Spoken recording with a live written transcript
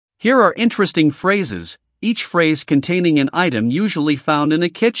Here are interesting phrases, each phrase containing an item usually found in a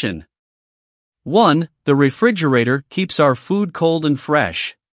kitchen. 1. The refrigerator keeps our food cold and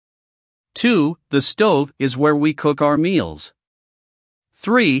fresh. 2. The stove is where we cook our meals.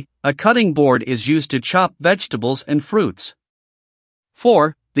 3. A cutting board is used to chop vegetables and fruits.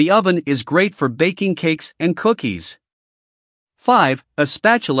 4. The oven is great for baking cakes and cookies. 5. A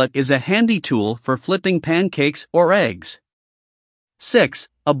spatula is a handy tool for flipping pancakes or eggs. 6.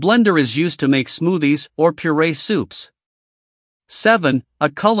 A blender is used to make smoothies or puree soups. 7. A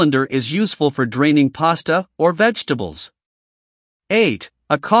colander is useful for draining pasta or vegetables. 8.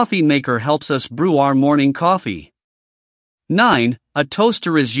 A coffee maker helps us brew our morning coffee. 9. A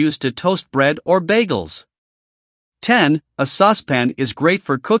toaster is used to toast bread or bagels. 10. A saucepan is great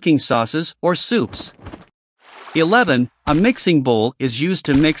for cooking sauces or soups. 11. A mixing bowl is used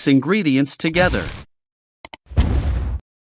to mix ingredients together.